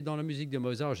Dans la musique de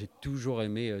Mozart, j'ai toujours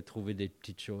aimé trouver des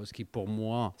petites choses qui, pour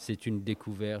moi, c'est une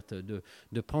découverte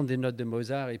de prendre des notes de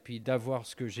Mozart et puis d'avoir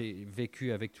ce que j'ai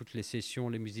vécu avec toutes les sessions,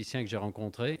 les musiciens que j'ai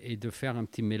rencontrés et de faire un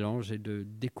petit mélange et de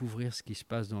découvrir ce qui se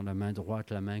passe dans la main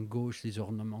droite, la main gauche, les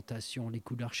ornementations, les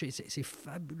coups d'archet. C'est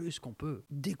fabuleux ce qu'on peut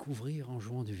découvrir en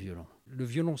jouant du violon. Le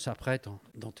violon s'apprête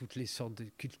dans toutes les sortes de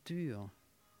cultures.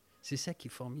 C'est ça qui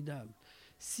est formidable.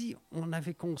 Si on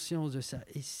avait conscience de ça,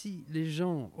 et si les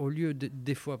gens, au lieu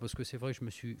des fois, parce que c'est vrai que je me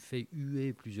suis fait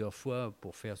huer plusieurs fois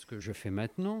pour faire ce que je fais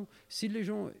maintenant, si les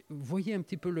gens voyaient un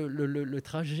petit peu le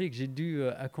trajet que j'ai dû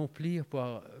accomplir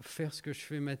pour faire ce que je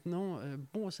fais maintenant,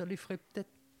 ça les ferait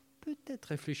peut-être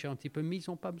réfléchir un petit peu, mais ils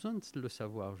n'ont pas besoin de le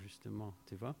savoir, justement,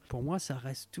 tu vois. Pour moi, ça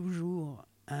reste toujours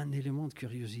un élément de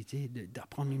curiosité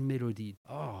d'apprendre une mélodie.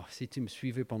 Oh, si tu me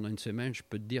suivais pendant une semaine, je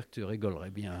peux te dire que tu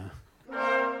rigolerais bien.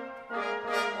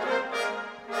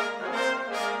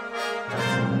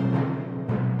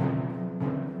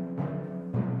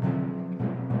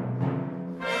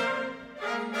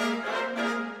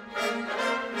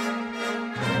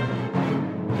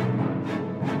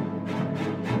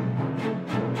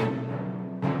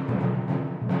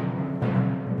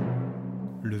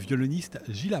 Le violoniste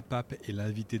Gilles Apap est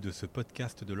l'invité de ce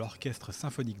podcast de l'Orchestre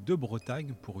symphonique de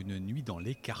Bretagne pour une nuit dans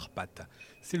les Carpates.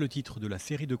 C'est le titre de la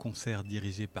série de concerts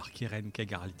dirigée par Keren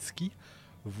Kagarlitsky.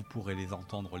 Vous pourrez les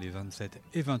entendre les 27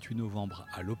 et 28 novembre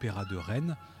à l'Opéra de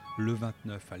Rennes, le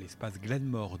 29 à l'espace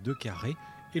Glenmore de Carré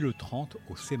et le 30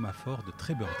 au Sémaphore de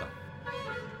Trébeurdin.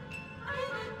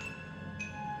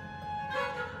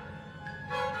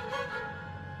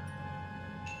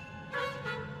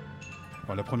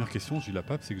 Alors la première question, Gilles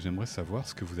Apap, c'est que j'aimerais savoir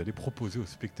ce que vous allez proposer aux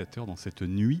spectateurs dans cette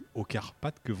nuit aux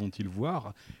Carpates. Que vont-ils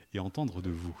voir et entendre de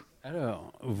vous ?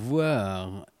 Alors,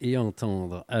 voir et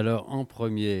entendre. Alors, en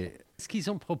premier, ce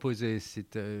qu'ils ont proposé,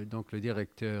 c'est donc le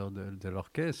directeur de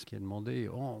l'orchestre qui a demandé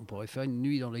on pourrait faire une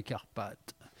nuit dans les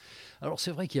Carpates. Alors,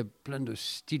 c'est vrai qu'il y a plein de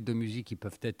styles de musique qui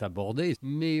peuvent être abordés,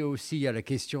 mais aussi il y a la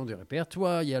question du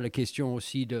répertoire, il y a la question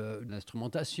aussi de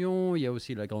l'instrumentation, il y a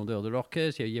aussi la grandeur de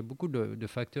l'orchestre, il y a beaucoup de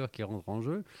facteurs qui rentrent en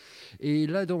jeu. Et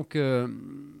là, donc,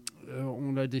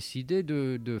 on a décidé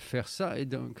de faire ça et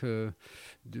donc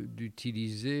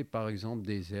d'utiliser, par exemple,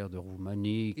 des airs de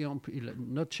Roumanie. Et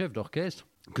notre chef d'orchestre,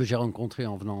 que j'ai rencontré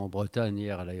en venant en Bretagne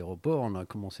hier à l'aéroport, on a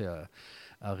commencé à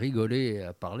rigoler et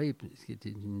à parler,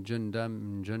 c'était une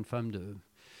jeune femme de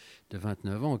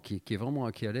 29 ans qui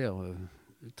a l'air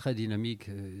très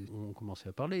dynamique. On commençait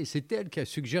à parler et c'est elle qui a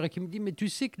suggéré, qui me dit mais tu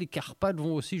sais que les Carpates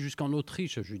vont aussi jusqu'en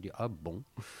Autriche. Je lui dis ah bon.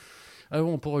 Alors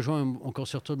on pourrait jouer un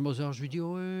concerto de Mozart. Je lui dis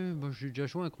ouais, moi j'ai déjà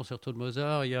joué un concerto de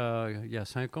Mozart il y a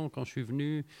 5 ans quand je suis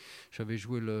venu. J'avais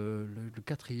joué le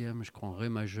quatrième, je crois, en ré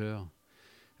majeur.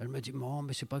 Elle m'a dit, non,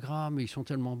 mais c'est pas grave, mais ils sont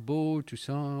tellement beaux, tout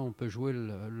ça, on peut jouer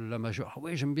la majeure. Ah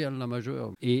ouais, j'aime bien la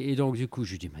majeure. Et donc, du coup,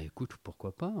 je lui dis, mais écoute,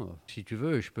 pourquoi pas ? Si tu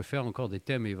veux, je peux faire encore des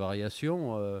thèmes et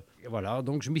variations. Et voilà,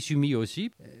 donc je m'y suis mis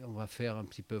aussi. Et on va faire un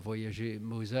petit peu voyager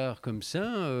Mozart comme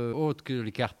ça, autre que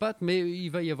les Carpates, mais il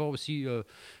va y avoir aussi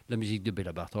la musique de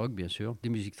Béla Bartók, bien sûr, des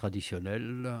musiques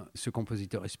traditionnelles. Ce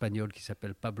compositeur espagnol qui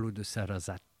s'appelle Pablo de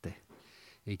Sarasate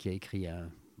et qui a écrit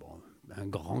un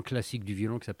grand classique du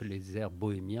violon qui s'appelle les airs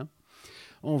bohémiens.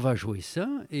 On va jouer ça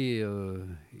et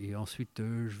ensuite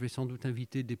je vais sans doute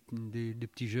inviter des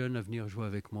petits jeunes à venir jouer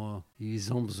avec moi.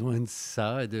 Ils ont besoin de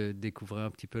ça et de découvrir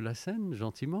un petit peu la scène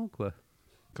gentiment, quoi.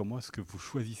 Comment est-ce que vous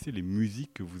choisissez les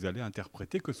musiques que vous allez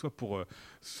interpréter, que ce soit pour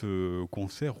ce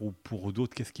concert ou pour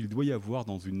d'autres ? Qu'est-ce qu'il doit y avoir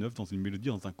dans une œuvre, dans une mélodie,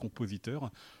 dans un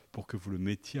compositeur pour que vous le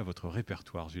mettiez à votre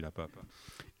répertoire, Gilles Apap ?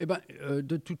 Eh ben,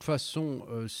 de toute façon,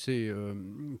 c'est,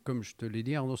 comme je te l'ai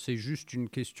dit, Arnaud, c'est juste une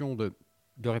question de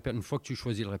répertoire. Une fois que tu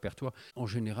choisis le répertoire, en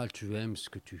général, tu aimes ce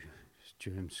que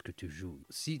tu joues.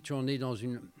 Si tu en es dans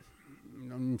une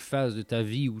phase de ta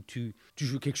vie où tu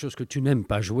joues quelque chose que tu n'aimes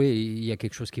pas jouer, il y a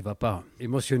quelque chose qui ne va pas.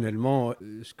 Émotionnellement,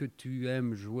 ce que tu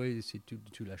aimes jouer, si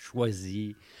tu l'as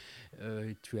choisi,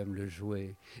 tu aimes le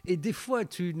jouer. Et des fois,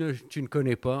 tu ne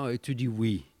connais pas et tu dis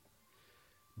oui.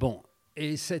 Bon,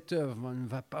 et cette œuvre ne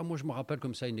va pas. Moi, je me rappelle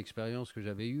comme ça une expérience que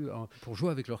j'avais eue pour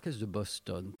jouer avec l'orchestre de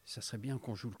Boston. Ça serait bien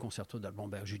qu'on joue le concerto d'Alban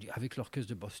Berg. Je dis avec l'orchestre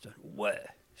de Boston. Ouais,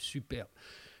 super.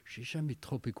 J'ai jamais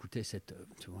trop écouté cette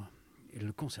œuvre, tu vois. Et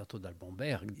le concerto d'Alban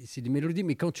Berg, c'est des mélodies,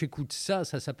 mais quand tu écoutes ça,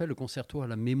 ça s'appelle le concerto à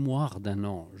la mémoire d'un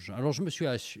ange. Alors je me suis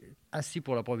assis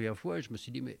pour la première fois et je me suis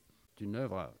dit, mais une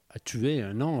œuvre à tuer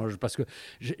un ange, parce que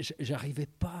j'arrivais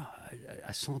pas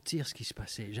à sentir ce qui se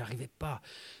passait, j'arrivais pas,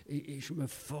 et je me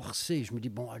forçais, je me dis,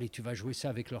 bon, allez, tu vas jouer ça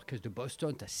avec l'orchestre de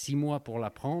Boston, tu as 6 mois pour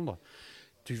l'apprendre,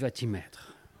 tu vas t'y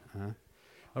mettre. Hein.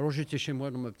 Alors j'étais chez moi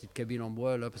dans ma petite cabine en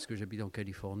bois, là, parce que j'habite en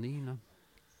Californie, là.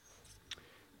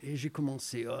 Et j'ai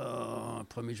commencé, le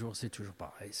premier jour, c'est toujours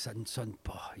pareil, ça ne sonne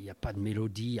pas, il n'y a pas de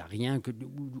mélodie, il n'y a rien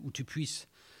où tu puisses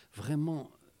vraiment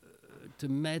te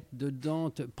mettre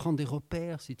dedans, prendre des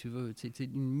repères si tu veux. C'est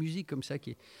une musique comme ça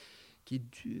qui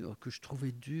est dure, que je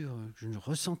trouvais dure, que je ne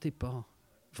ressentais pas,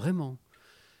 vraiment.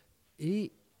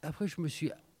 Et après,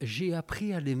 j'ai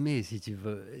appris à l'aimer, si tu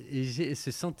veux. Et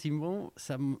ce sentiment,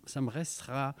 ça me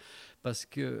restera. Parce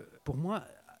que pour moi,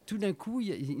 tout d'un coup, il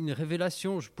y a une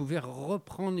révélation. Je pouvais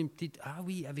reprendre une petite... Ah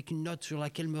oui, avec une note sur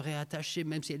laquelle me réattacher,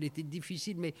 même si elle était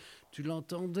difficile, mais tu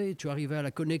l'entendais, tu arrivais à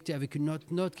la connecter avec une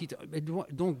autre note.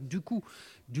 Donc, du coup,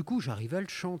 j'arrivais à le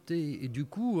chanter. Et du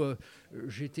coup,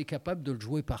 j'étais capable de le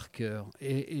jouer par cœur.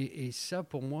 Et ça,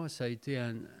 pour moi, ça a été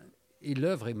un... Et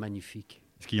l'œuvre est magnifique.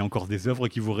 Est-ce qu'il y a encore des œuvres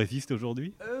qui vous résistent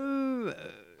aujourd'hui ?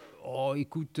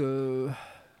 Écoute,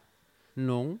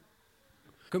 non.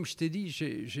 Comme je t'ai dit,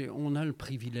 on a le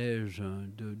privilège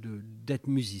d'être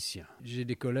musicien. J'ai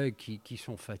des collègues qui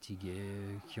sont fatigués,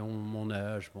 qui ont mon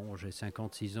âge. Bon, j'ai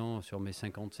 56 ans sur mes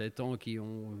 57 ans, qui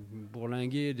ont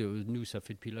bourlingué. Nous, ça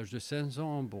fait depuis l'âge de 15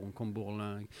 ans, bon, qu'on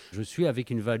bourlingue. Je suis avec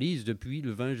une valise depuis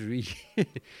le 20 juillet.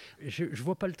 Je ne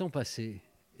vois pas le temps passer.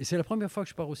 Et c'est la première fois que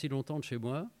je pars aussi longtemps de chez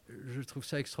moi. Je trouve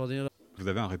ça extraordinaire. Vous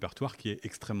avez un répertoire qui est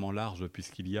extrêmement large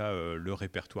puisqu'il y a le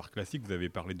répertoire classique. Vous avez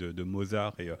parlé de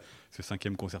Mozart et ce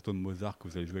 5e concerto de Mozart que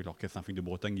vous allez jouer avec l'Orchestre Symphonique de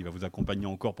Bretagne. Il va vous accompagner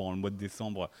encore pendant le mois de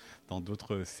décembre dans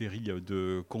d'autres séries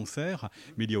de concerts.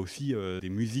 Mais il y a aussi des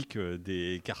musiques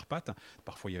des Carpates.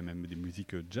 Parfois, il y a même des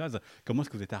musiques jazz. Comment est-ce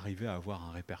que vous êtes arrivé à avoir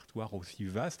un répertoire aussi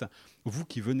vaste ? Vous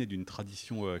qui venez d'une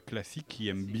tradition classique qui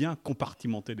aime bien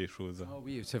compartimenter les choses. Ah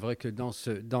oui, c'est vrai que dans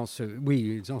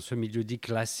ce milieu dit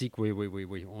classique, oui,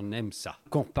 on aime ça.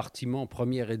 Compartiment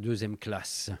première et deuxième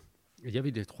classe. Il y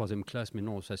avait des troisième classes, mais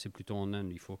non, ça c'est plutôt en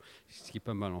Inde. Ce qui est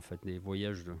pas mal en fait, les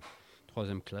voyages de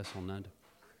troisième classe en Inde.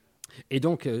 Et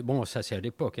donc, bon, ça c'est à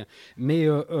l'époque. Hein. Mais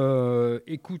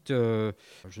écoute, je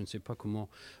ne sais pas comment...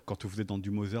 Quand vous êtes dans du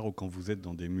Mozart ou quand vous êtes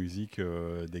dans des musiques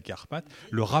des Carpates,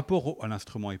 le rapport à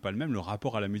l'instrument n'est pas le même, le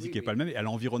rapport à la musique n'est pas le même, et à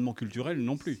l'environnement culturel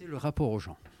non plus. C'est le rapport aux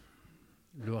gens,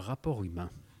 le rapport humain.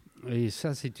 Et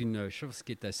ça, c'est une chose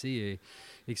qui est assez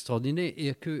extraordinaire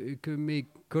et que mes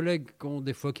collègues,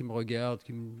 des fois, qui me regardent,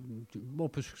 bon,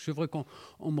 parce que c'est vrai qu'on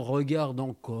me regarde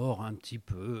encore un petit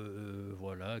peu,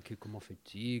 voilà, comment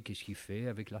fait-il, qu'est-ce qu'il fait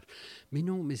avec l'art. Mais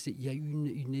non, mais il y a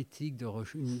une éthique de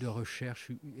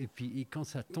recherche, et puis quand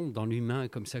ça tombe dans l'humain,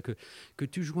 comme ça, que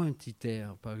tu joues un petit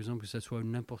air, par exemple, que ça soit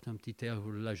n'importe un petit air,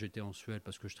 là j'étais en Suède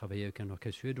parce que je travaillais avec un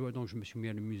orchestre suédois, donc je me suis mis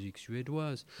à la musique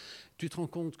suédoise, tu te rends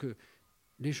compte que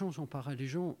les gens sont pareils, les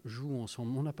gens jouent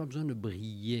ensemble. On n'a pas besoin de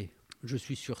briller. Je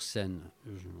suis sur scène.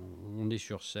 On est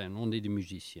sur scène, on est des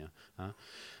musiciens. Hein.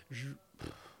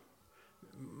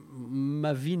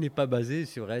 Ma vie n'est pas basée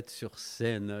sur être sur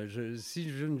scène.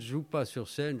 Si je ne joue pas sur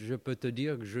scène, je peux te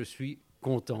dire que je suis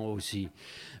content aussi.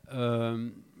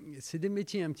 C'est des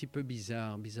métiers un petit peu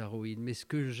bizarroïdes. Mais ce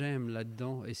que j'aime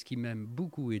là-dedans et ce qui m'a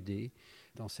beaucoup aidé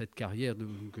dans cette carrière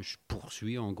que je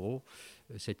poursuis en gros,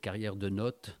 cette carrière de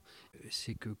notes,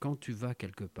 c'est que quand tu vas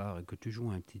quelque part et que tu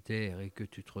joues un petit air et que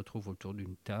tu te retrouves autour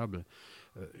d'une table,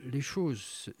 les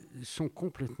choses sont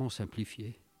complètement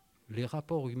simplifiées. Les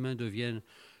rapports humains deviennent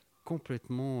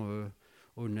complètement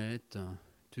honnêtes.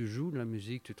 Tu joues de la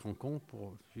musique, tu te rends compte,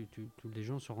 les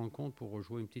gens se rendent compte pour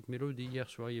jouer une petite mélodie. Hier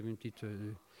soir, il y avait une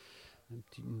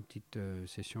petite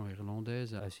session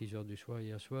irlandaise à 6h du soir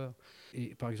hier soir.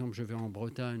 Et par exemple, je vais en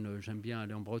Bretagne, j'aime bien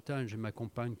aller en Bretagne, j'ai ma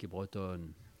compagne qui est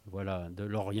bretonne, voilà, de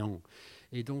Lorient.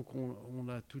 Et donc, on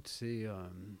a toutes ces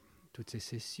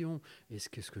sessions. Et ce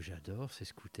que j'adore, c'est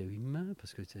ce côté humain,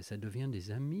 parce que ça devient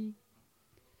des amis.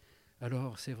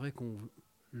 Alors, c'est vrai que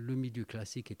le milieu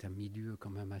classique est un milieu quand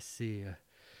même assez...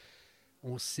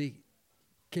 on sait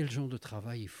quel genre de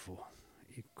travail il faut.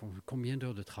 Et combien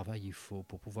d'heures de travail il faut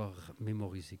pour pouvoir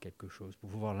mémoriser quelque chose, pour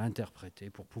pouvoir l'interpréter,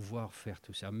 pour pouvoir faire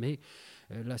tout ça. Mais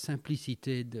la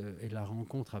simplicité et la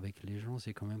rencontre avec les gens,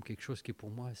 c'est quand même quelque chose qui est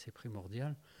pour moi assez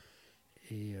primordial.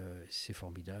 Et c'est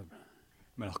formidable.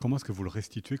 Mais alors comment est-ce que vous le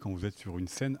restituez quand vous êtes sur une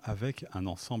scène avec un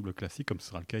ensemble classique, comme ce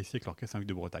sera le cas ici avec l'Orchestre Symphonique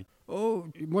de Bretagne ? Oh,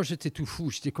 moi j'étais tout fou,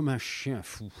 j'étais comme un chien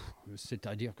fou.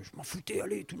 C'est-à-dire que je m'en foutais,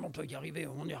 allez, tout le monde peut y arriver,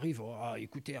 on y arrive. Oh,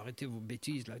 écoutez, arrêtez vos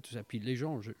bêtises, là, tout ça. Puis les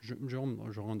gens,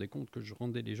 je rendais compte que je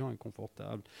rendais les gens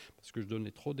inconfortables parce que je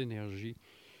donnais trop d'énergie.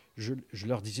 Je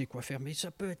leur disais quoi faire, mais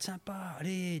ça peut être sympa,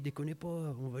 allez, déconnez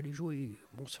pas, on va les jouer,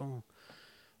 bon sang.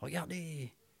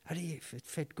 Regardez, allez,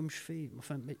 faites comme je fais.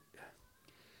 Enfin, mais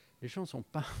les gens on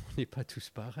n'est pas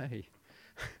tous pareils.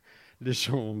 Les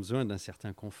gens ont besoin d'un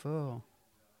certain confort.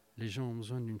 Les gens ont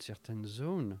besoin d'une certaine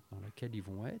zone dans laquelle ils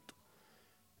vont être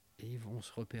et ils vont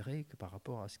se repérer que par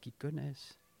rapport à ce qu'ils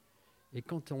connaissent. Et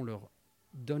quand on leur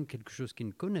donne quelque chose qu'ils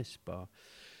ne connaissent pas,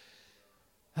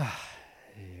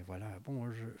 et voilà,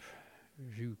 bon,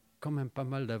 j'ai eu quand même pas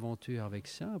mal d'aventures avec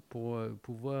ça pour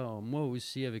pouvoir, moi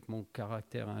aussi, avec mon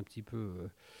caractère un petit peu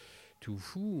tout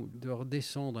fou, de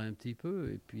redescendre un petit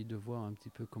peu et puis de voir un petit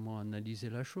peu comment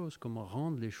analyser la chose, comment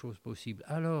rendre les choses possibles.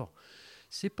 Alors,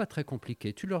 c'est pas très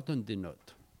compliqué. Tu leur donnes des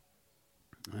notes,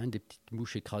 hein, des petites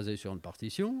mouches écrasées sur une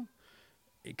partition,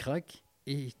 et crac,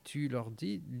 et tu leur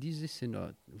dis, lisez ces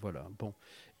notes. Voilà, bon.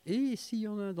 Et s'il y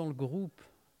en a dans le groupe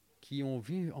qui ont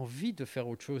envie de faire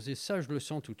autre chose, et ça, je le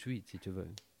sens tout de suite, si tu veux.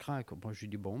 Crac, moi, je lui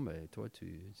dis, bon, ben, toi,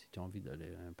 si tu as envie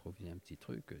d'aller improviser un petit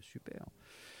truc, super.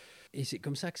 Et c'est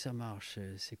comme ça que ça marche.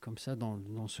 C'est comme ça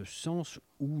dans ce sens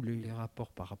où les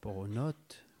rapports par rapport aux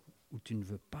notes, où tu ne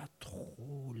veux pas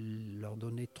trop leur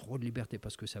donner trop de liberté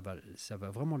parce que ça va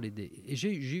vraiment l'aider. Et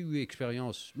j'ai eu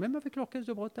expérience, même avec l'Orchestre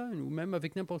de Bretagne ou même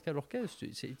avec n'importe quel orchestre.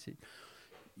 Ils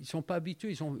ne sont pas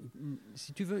habitués.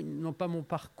 Si tu veux, ils n'ont pas mon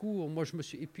parcours. Moi,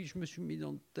 et puis je me suis mis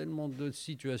dans tellement de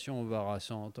situations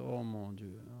embarrassantes. Oh mon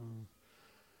Dieu.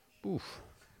 Ouf.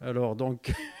 Alors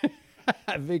donc...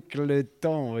 Avec le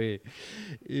temps et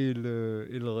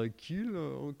le recul,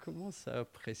 on commence à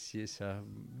apprécier ça.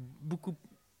 Beaucoup,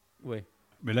 ouais.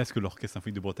 Mais là, est-ce que l'Orchestre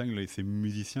Symphonique de Bretagne, ces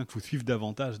musiciens qu'il faut suivre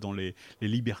davantage dans les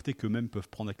libertés qu'eux-mêmes peuvent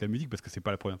prendre avec la musique, parce que c'est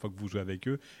pas la première fois que vous jouez avec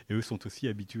eux, et eux sont aussi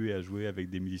habitués à jouer avec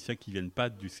des musiciens qui viennent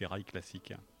pas du sérail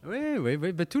classique. Oui.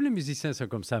 Ben, tous les musiciens sont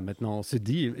comme ça maintenant. On se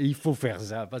dit, il faut faire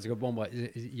ça, parce que bon,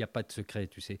 il n'y a pas de secret,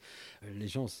 tu sais. Les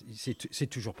gens, c'est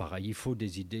toujours pareil. Il faut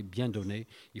des idées bien données.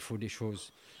 Il faut des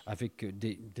choses avec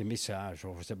des messages.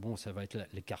 Bon, ça va être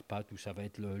les Carpates, ou ça va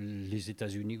être les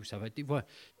États-Unis, ou ça va être... Voilà.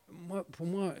 Pour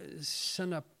moi, ça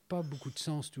n'a pas beaucoup de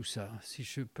sens tout ça, si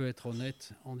je peux être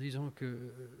honnête, en disant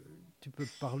que tu peux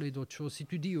parler d'autre chose. Si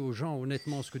tu dis aux gens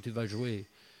honnêtement ce que tu vas jouer,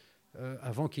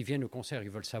 avant qu'ils viennent au concert, ils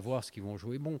veulent savoir ce qu'ils vont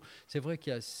jouer. Bon, c'est vrai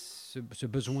qu'il y a ce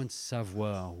besoin de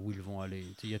savoir où ils vont aller.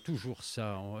 Il y a toujours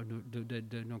ça,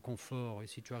 d'un confort. Et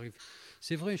si tu arrives...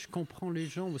 C'est vrai, je comprends les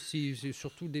gens aussi,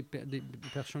 surtout des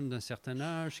personnes d'un certain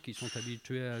âge qui sont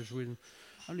habituées à jouer,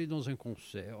 aller dans un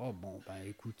concert. Oh bon, ben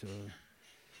écoute...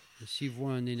 S'ils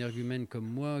voient un énergumène comme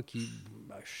moi, qui,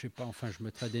 je sais pas, enfin je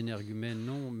me traite d'énergumène,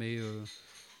 non, mais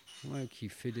qui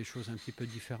fait des choses un petit peu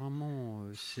différemment,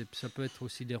 ça peut être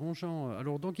aussi dérangeant.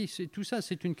 Alors donc tout ça,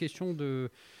 c'est une question de,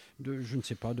 je ne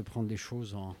sais pas, de prendre les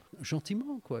choses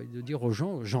gentiment, quoi, de dire aux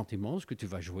gens gentiment ce que tu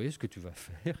vas jouer, ce que tu vas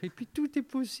faire, et puis tout est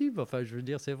possible. Enfin, je veux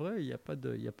dire, c'est vrai, il n'y a pas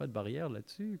de barrière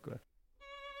là-dessus, quoi.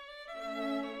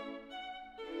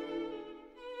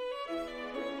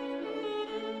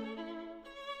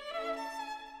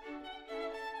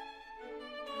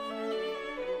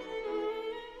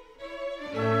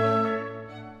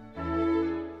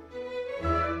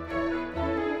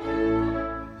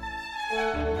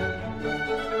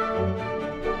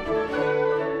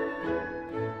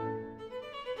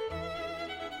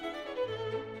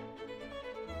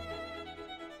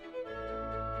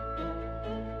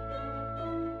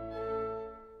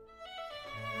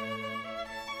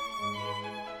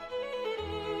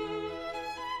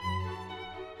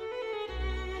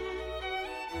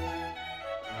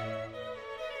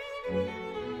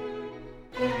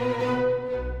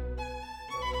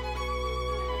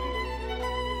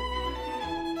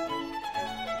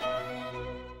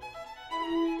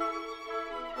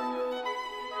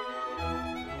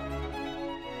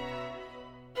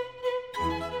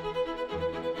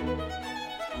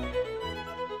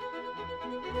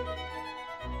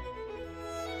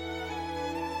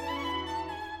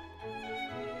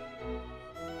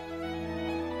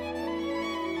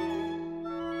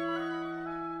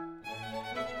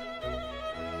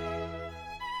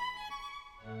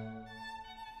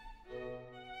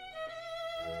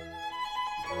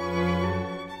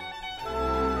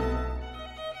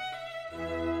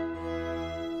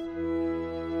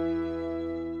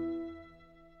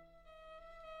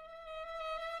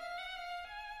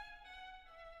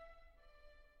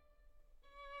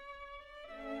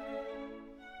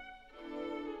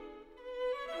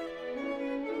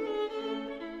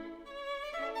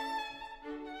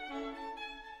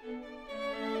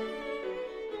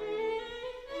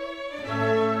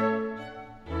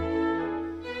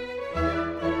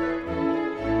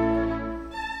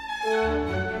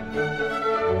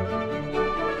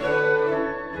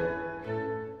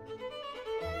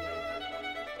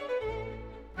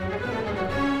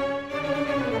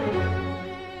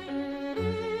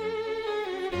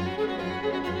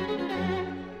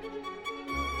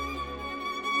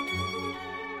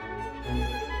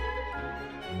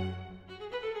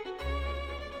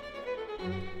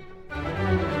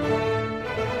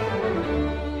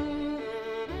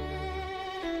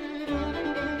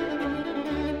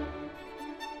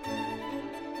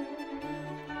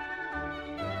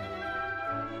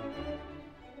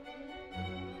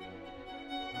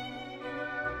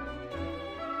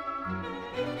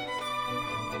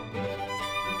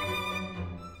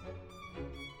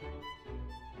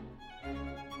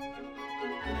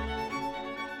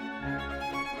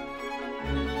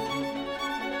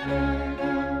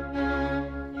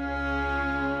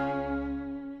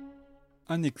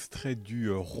 Un extrait du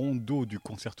rondo du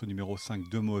concerto numéro 5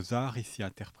 de Mozart, ici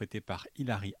interprété par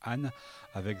Hilary Hahn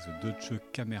avec The Deutsche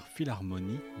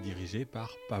Kammerphilharmonie, dirigé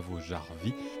par Paavo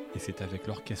Jarvi. Et c'est avec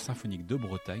l'Orchestre Symphonique de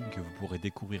Bretagne que vous pourrez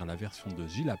découvrir la version de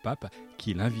Gilles Pape,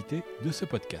 qui est l'invité de ce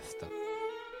podcast.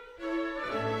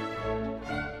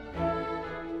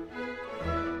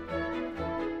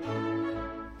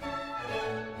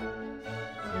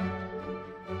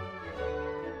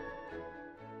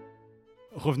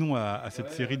 Revenons à cette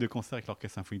série de concerts avec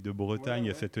l'Orchestre Symphonique de Bretagne,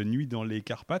 à cette nuit dans les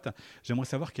Carpates. J'aimerais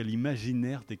savoir quel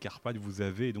imaginaire des Carpates vous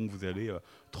avez et donc vous allez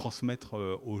transmettre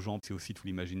aux gens. C'est aussi tout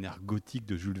l'imaginaire gothique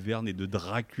de Jules Verne et de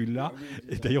Dracula.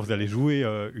 Et d'ailleurs, vous allez jouer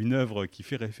une œuvre qui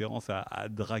fait référence à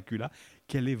Dracula.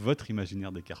 Quel est votre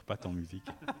imaginaire des Carpates en musique ?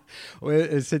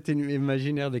 Ouais, cet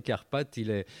imaginaire des Carpates,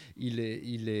 il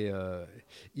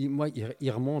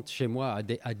remonte chez moi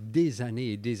à des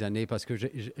années et des années parce que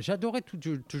j'adorais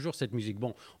toujours cette musique.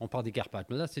 Bon, on parle des Carpates,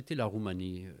 mais là c'était la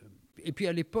Roumanie. Et puis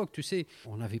à l'époque, tu sais,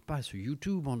 on n'avait pas ce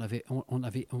YouTube, on avait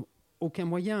aucun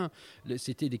moyen.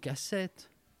 C'était des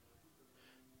cassettes.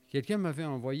 Quelqu'un m'avait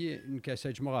envoyé une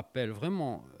cassette, je me rappelle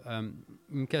vraiment,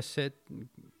 une cassette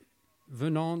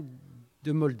venant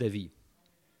de Moldavie.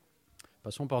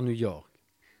 Passons par New York.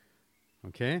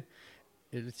 OK ? Et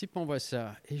le type m'envoie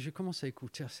ça. Et je commence à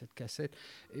écouter cette cassette.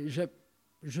 Et je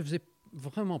faisais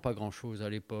vraiment pas grand-chose à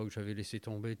l'époque. J'avais laissé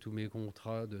tomber tous mes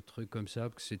contrats de trucs comme ça,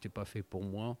 parce que c'était pas fait pour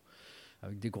moi.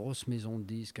 Avec des grosses maisons de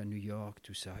disques à New York,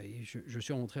 tout ça. Et je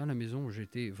suis rentré à la maison où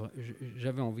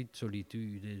j'avais envie de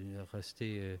solitude et de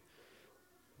rester...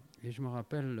 Et je me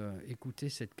rappelle écouter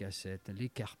cette cassette, les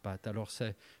Carpates. Alors, je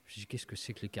me dis, qu'est-ce que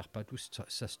c'est que les Carpates ? Où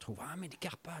ça se trouve ? Ah, mais les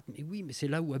Carpates, mais oui, mais c'est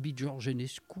là où habite Georges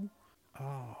Enescu.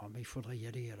 Ah, mais il faudrait y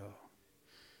aller alors.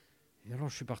 Et alors,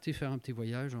 je suis parti faire un petit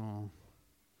voyage en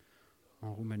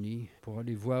Roumanie pour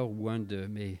aller voir où un de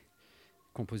mes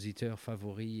compositeurs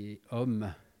favoris et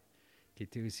homme, qui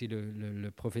était aussi le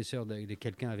professeur de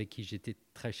quelqu'un avec qui j'étais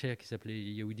très cher, qui s'appelait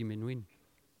Yehudi Menuhin.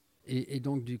 Et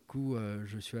donc, du coup,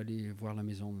 je suis allé voir la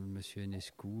maison de M.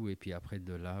 Enescu. Et puis après,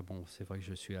 de là, bon, c'est vrai que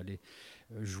je suis allé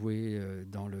jouer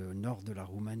dans le nord de la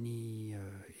Roumanie.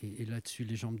 Et là-dessus,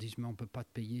 les gens me disent, mais on ne peut pas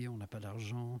te payer, on n'a pas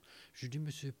d'argent. Je dis,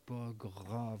 mais c'est pas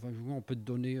grave. On peut te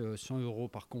donner 100 €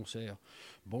 par concert.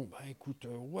 Bon, ben écoute,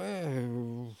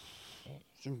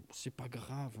 c'est pas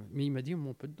grave. Mais il m'a dit,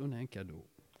 on peut te donner un cadeau.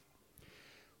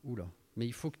 Oula, mais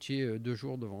il faut que tu aies 2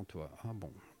 jours devant toi. Ah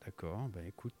bon, d'accord, ben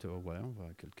écoute, ouais, on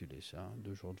va calculer ça.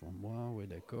 2 jours devant moi, ouais,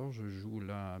 d'accord. Je joue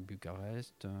là à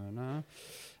Bucarest, là.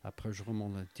 Après, je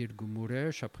remonte à Târgu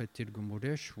Mureș. Après Târgu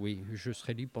Mureș, oui, je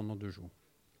serai libre pendant 2 jours.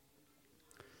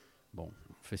 Bon,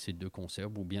 on fait ces 2 concerts.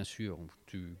 Bon, bien sûr,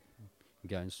 tu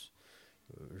gagnes,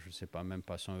 je ne sais pas, même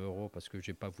pas 100 € parce que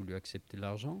je n'ai pas voulu accepter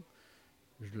l'argent.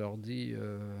 Je leur dis,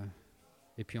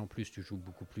 et puis en plus, tu joues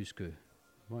beaucoup plus que...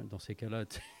 Ouais, dans ces cas-là,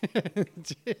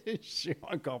 je suis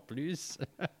encore plus.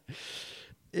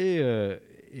 Et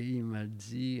il m'a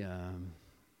dit,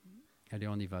 allez,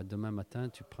 on y va. Demain matin,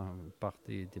 tu pars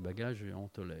tes bagages et on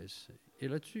te laisse. Et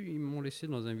là-dessus, ils m'ont laissé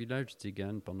dans un village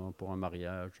tzigane pour un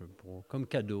mariage, comme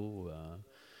cadeau.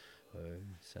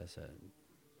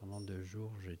 Pendant 2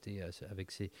 jours, j'étais avec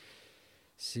ces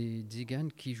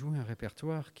tziganes qui jouent un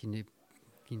répertoire qui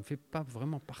ne fait pas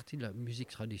vraiment partie de la musique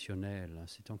traditionnelle.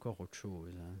 C'est encore autre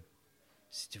chose.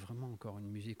 C'était vraiment encore une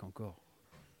musique encore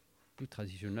plus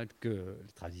traditionnelle que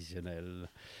traditionnelle,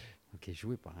 qui est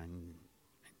jouée par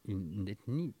une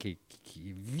ethnie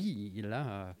qui vit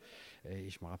là. Et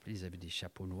je me rappelais, ils avaient des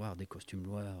chapeaux noirs, des costumes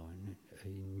noirs,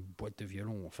 une boîte de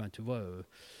violon. Enfin, tu vois,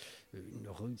 une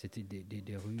rue, c'était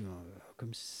des rues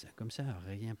comme ça,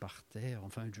 rien par terre.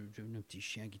 Enfin, un petit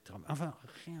chien qui tremble. Enfin,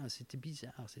 rien, c'était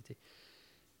bizarre, c'était...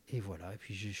 Et voilà, et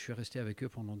puis je suis resté avec eux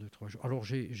pendant 2-3 jours. Alors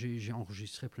j'ai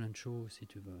enregistré plein de choses, si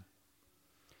tu veux.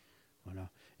 Voilà.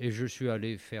 Et je suis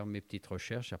allé faire mes petites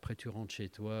recherches. Après, tu rentres chez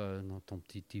toi dans ton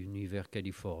petit univers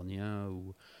californien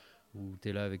où tu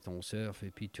es là avec ton surf,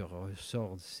 et puis tu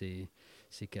ressors ces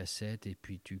cassettes, et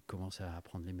puis tu commences à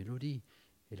apprendre les mélodies.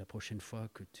 Et la prochaine fois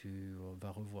que tu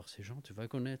vas revoir ces gens, tu vas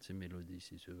connaître ces mélodies,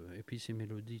 si tu veux. Et puis ces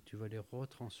mélodies, tu vas les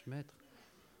retransmettre.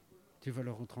 Tu vas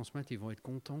leur retransmettre, ils vont être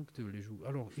contents que tu les joues.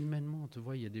 Alors, humainement, tu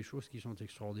vois, il y a des choses qui sont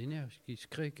extraordinaires, qui se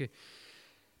créent,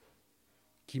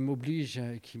 qui m'obligent,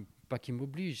 qui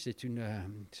m'obligent,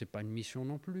 c'est pas une mission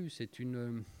non plus, c'est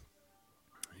je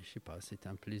sais pas, c'est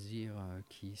un plaisir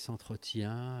qui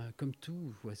s'entretient, comme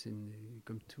tout,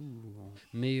 comme tout.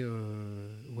 Mais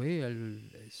oui,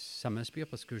 ça m'inspire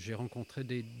parce que j'ai rencontré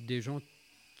des gens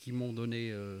qui m'ont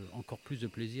donné encore plus de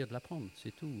plaisir de l'apprendre,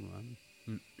 c'est tout.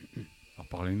 Alors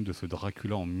parlez-nous de ce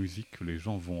Dracula en musique que les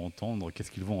gens vont entendre.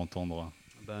 Qu'est-ce qu'ils vont entendre ?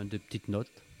 Des petites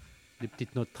notes. des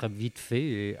petites notes très vite fait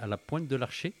et à la pointe de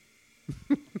l'archet.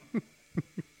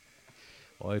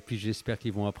 Oh, et puis j'espère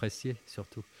qu'ils vont apprécier,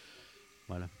 surtout.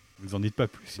 Voilà. Vous en dites pas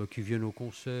plus. Bah, qu'ils viennent au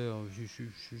concert.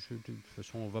 De toute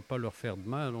façon, on va pas leur faire de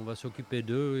mal. On va s'occuper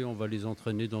d'eux et on va les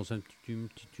entraîner dans un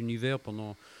petit univers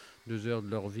pendant 2 heures de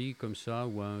leur vie, comme ça.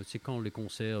 C'est quand les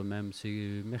concerts même?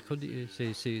 C'est mercredi.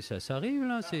 Ça arrive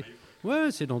là.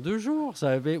 Ouais, c'est dans 2 jours.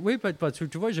 Ça. Mais, oui, pas de souci.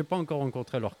 Tu vois, j'ai pas encore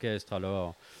rencontré l'orchestre.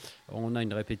 Alors, on a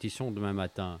une répétition demain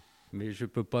matin. Mais je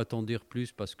peux pas t'en dire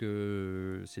plus parce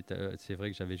que c'est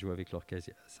vrai que j'avais joué avec l'orchestre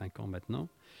il y a 5 ans maintenant.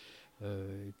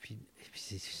 Et puis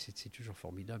c'est toujours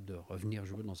formidable de revenir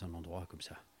jouer dans un endroit comme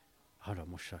ça. Alors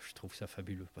moi je trouve ça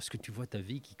fabuleux parce que tu vois ta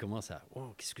vie qui commence à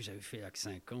qu'est-ce que j'avais fait il y a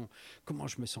 5 ans, comment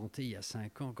je me sentais il y a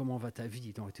 5 ans, comment va ta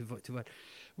vie, donc, tu vois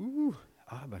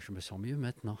je me sens mieux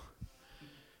maintenant.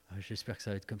 J'espère que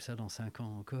ça va être comme ça dans 5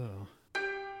 ans encore.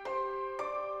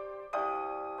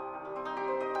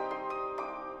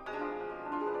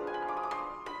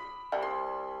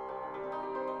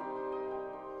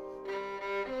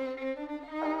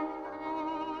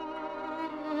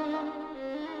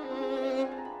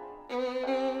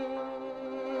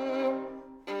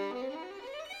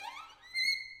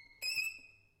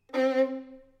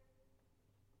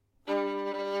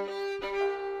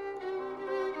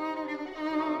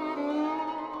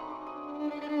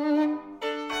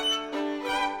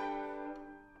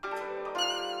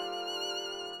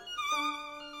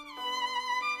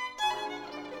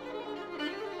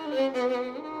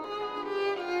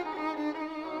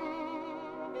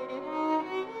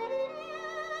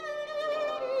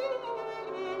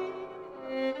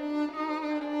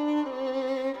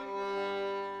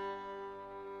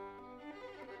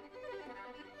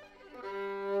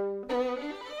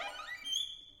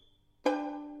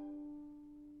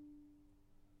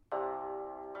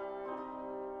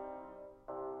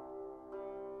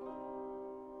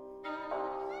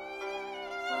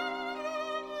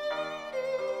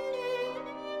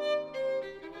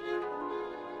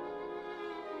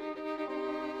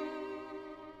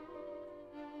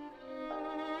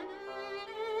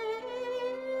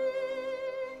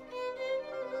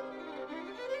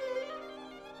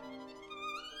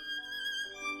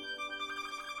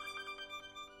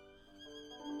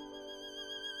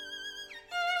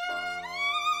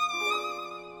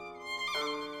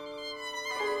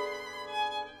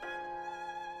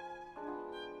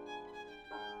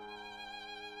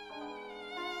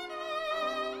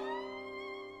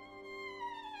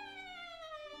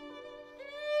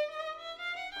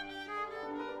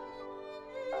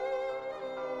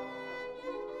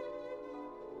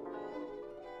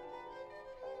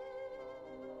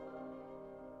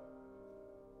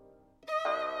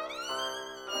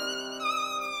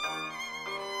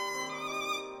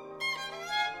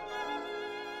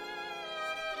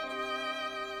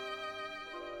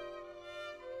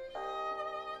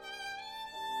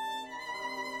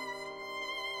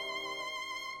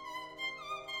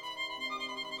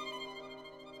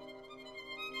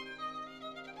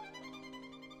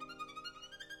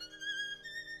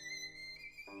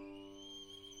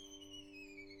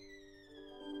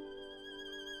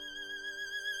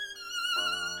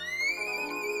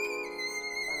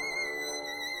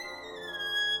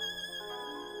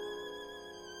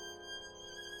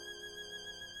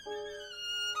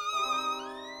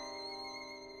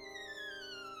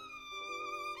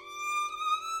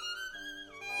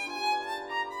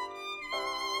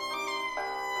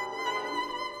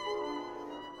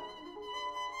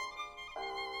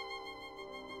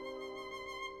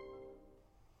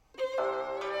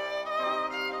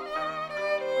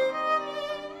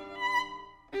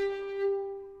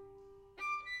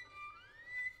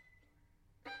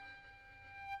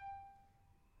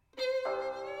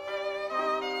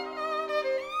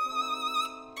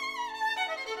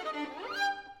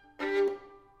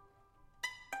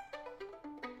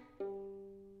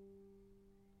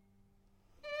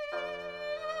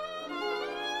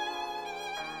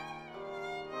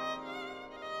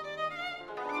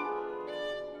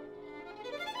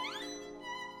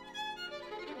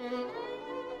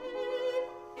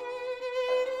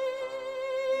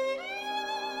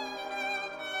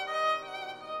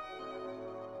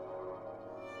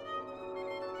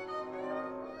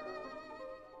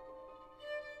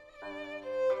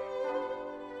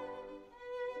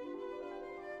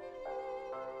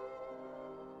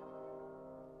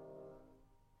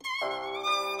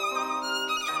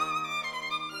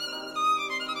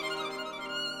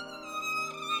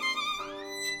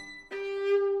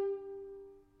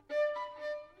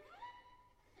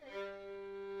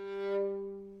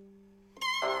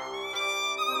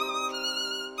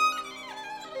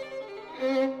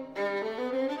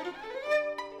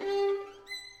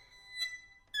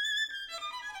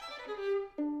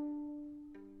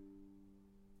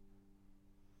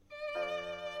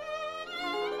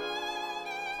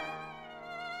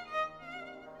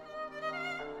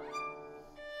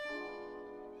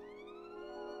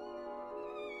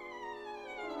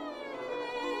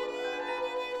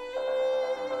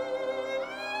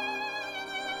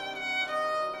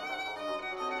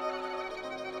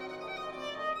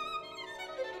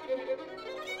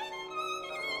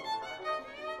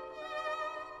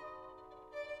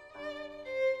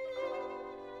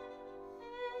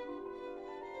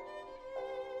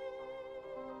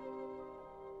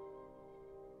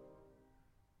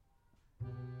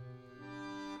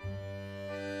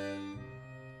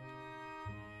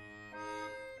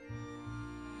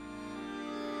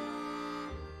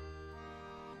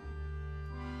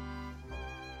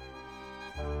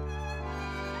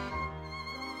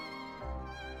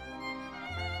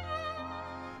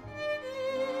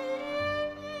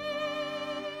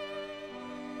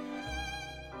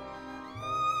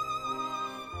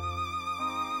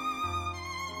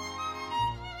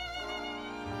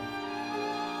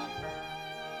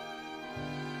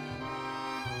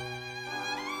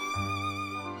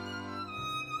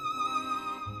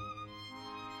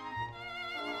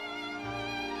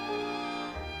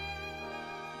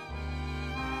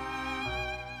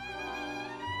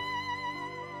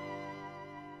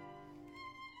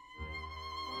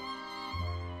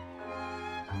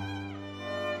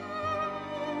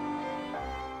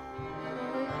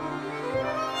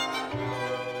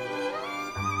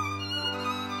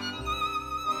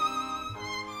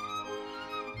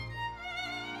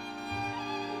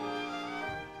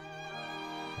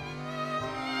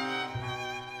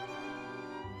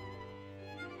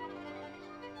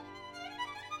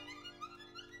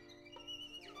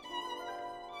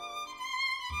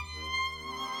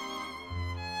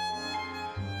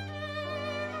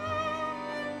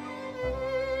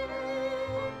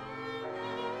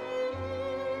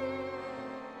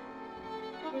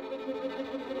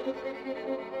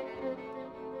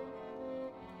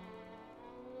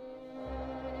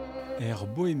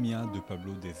 concert bohémien de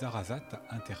Pablo des Arrasate,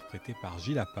 interprété par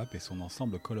Gilles Pape et son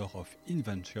ensemble Color of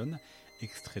Invention,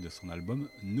 extrait de son album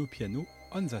No Piano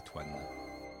on That One.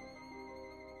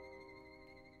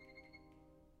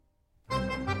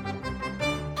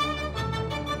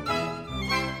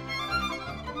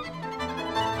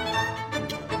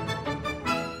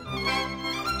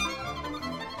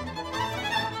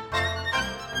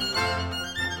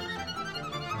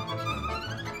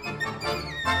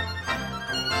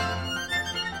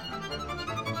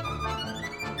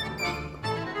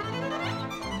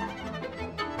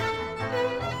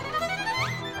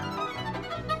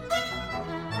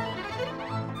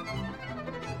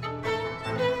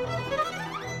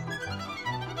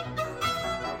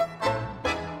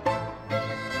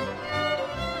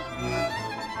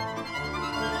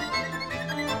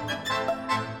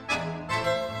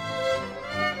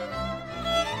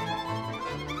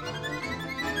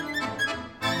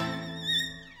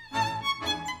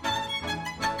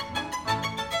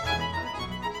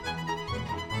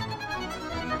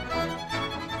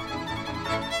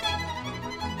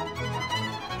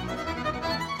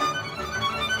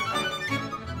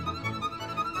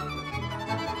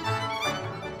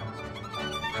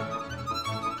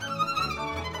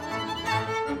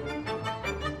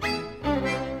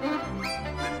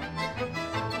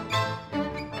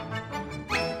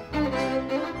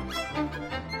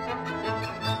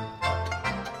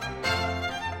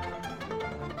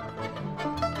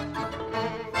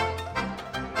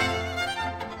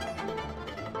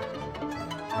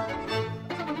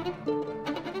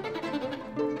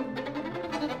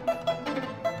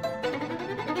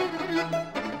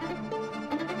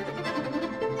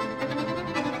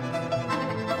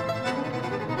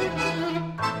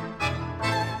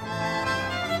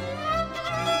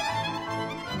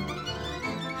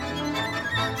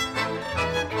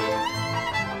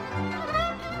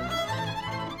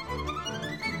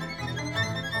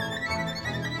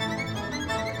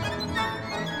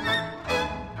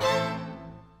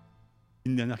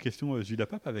 Une dernière question, Gilles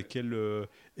Pape, avec quelle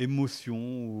émotion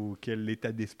ou quel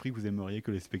état d'esprit vous aimeriez que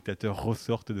les spectateurs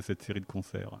ressortent de cette série de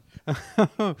concerts?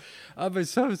 Ah ben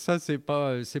ça c'est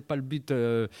pas le but.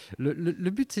 Le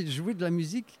but, c'est de jouer de la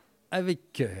musique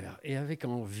avec cœur et avec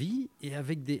envie et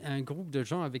avec un groupe de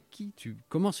gens avec qui tu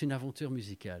commences une aventure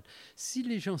musicale. Si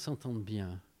les gens s'entendent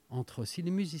bien entre eux, si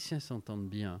les musiciens s'entendent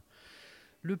bien,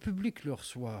 le public le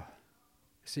reçoit.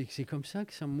 C'est comme ça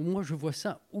que ça. Moi, je vois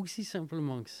ça aussi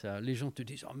simplement que ça. Les gens te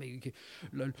disent: oh, mais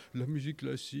la musique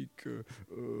classique,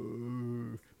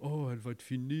 elle va être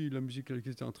finie. La musique classique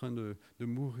est en train de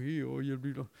mourir. Oh, il y a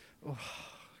lui là. Oh,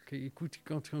 écoute,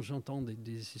 quand j'entends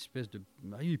des espèces de.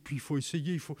 Et puis, il faut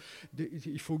essayer,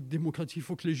 il faut démocratiser, il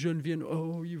faut que les jeunes viennent.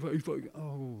 Oh, il va.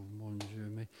 Oh, mon Dieu,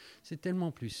 mais c'est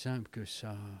tellement plus simple que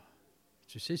ça.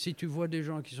 Tu sais, si tu vois des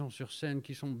gens qui sont sur scène,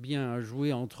 qui sont bien à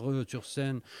jouer entre eux sur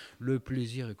scène, le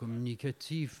plaisir est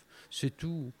communicatif, c'est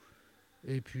tout.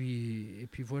 Et puis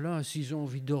voilà, s'ils ont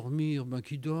envie de dormir,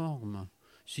 qu'ils dorment.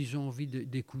 S'ils ont envie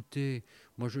d'écouter,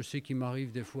 moi je sais qu'il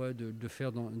m'arrive des fois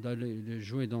d'aller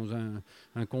jouer dans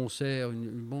un concert,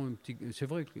 c'est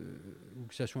vrai que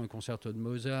ça soit un concerto de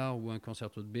Mozart ou un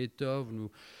concerto de Beethoven,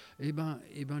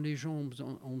 les gens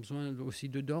ont besoin aussi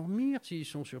de dormir s'ils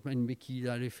sont sur scène, mais qu'ils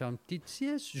allaient faire une petite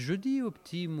sieste. Je dis aux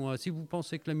petits, moi, si vous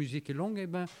pensez que la musique est longue,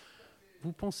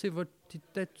 vous pensez votre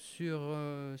petite tête sur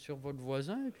votre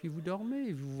voisin et puis vous dormez,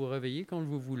 et vous vous réveillez quand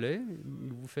vous voulez,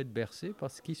 vous vous faites bercer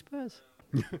par ce qui se passe.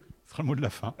 Ce sera le mot de la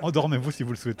fin. Endormez-vous si vous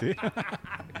le souhaitez.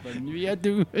 Bonne nuit à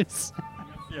tous. Merci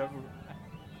à vous.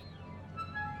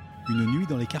 Une nuit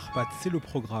dans les Carpates, c'est le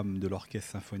programme de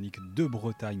l'Orchestre symphonique de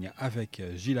Bretagne avec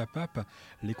Gilles Pape.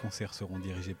 Les concerts seront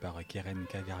dirigés par Keren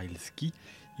Kagarilski.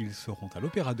 Ils seront à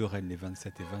l'Opéra de Rennes les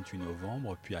 27 et 28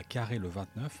 novembre, puis à Carré le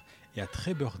 29 et à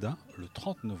Trébeurdin le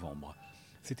 30 novembre.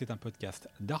 C'était un podcast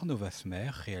d'Arnaud Vasmer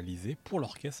réalisé pour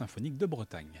l'Orchestre symphonique de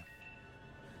Bretagne.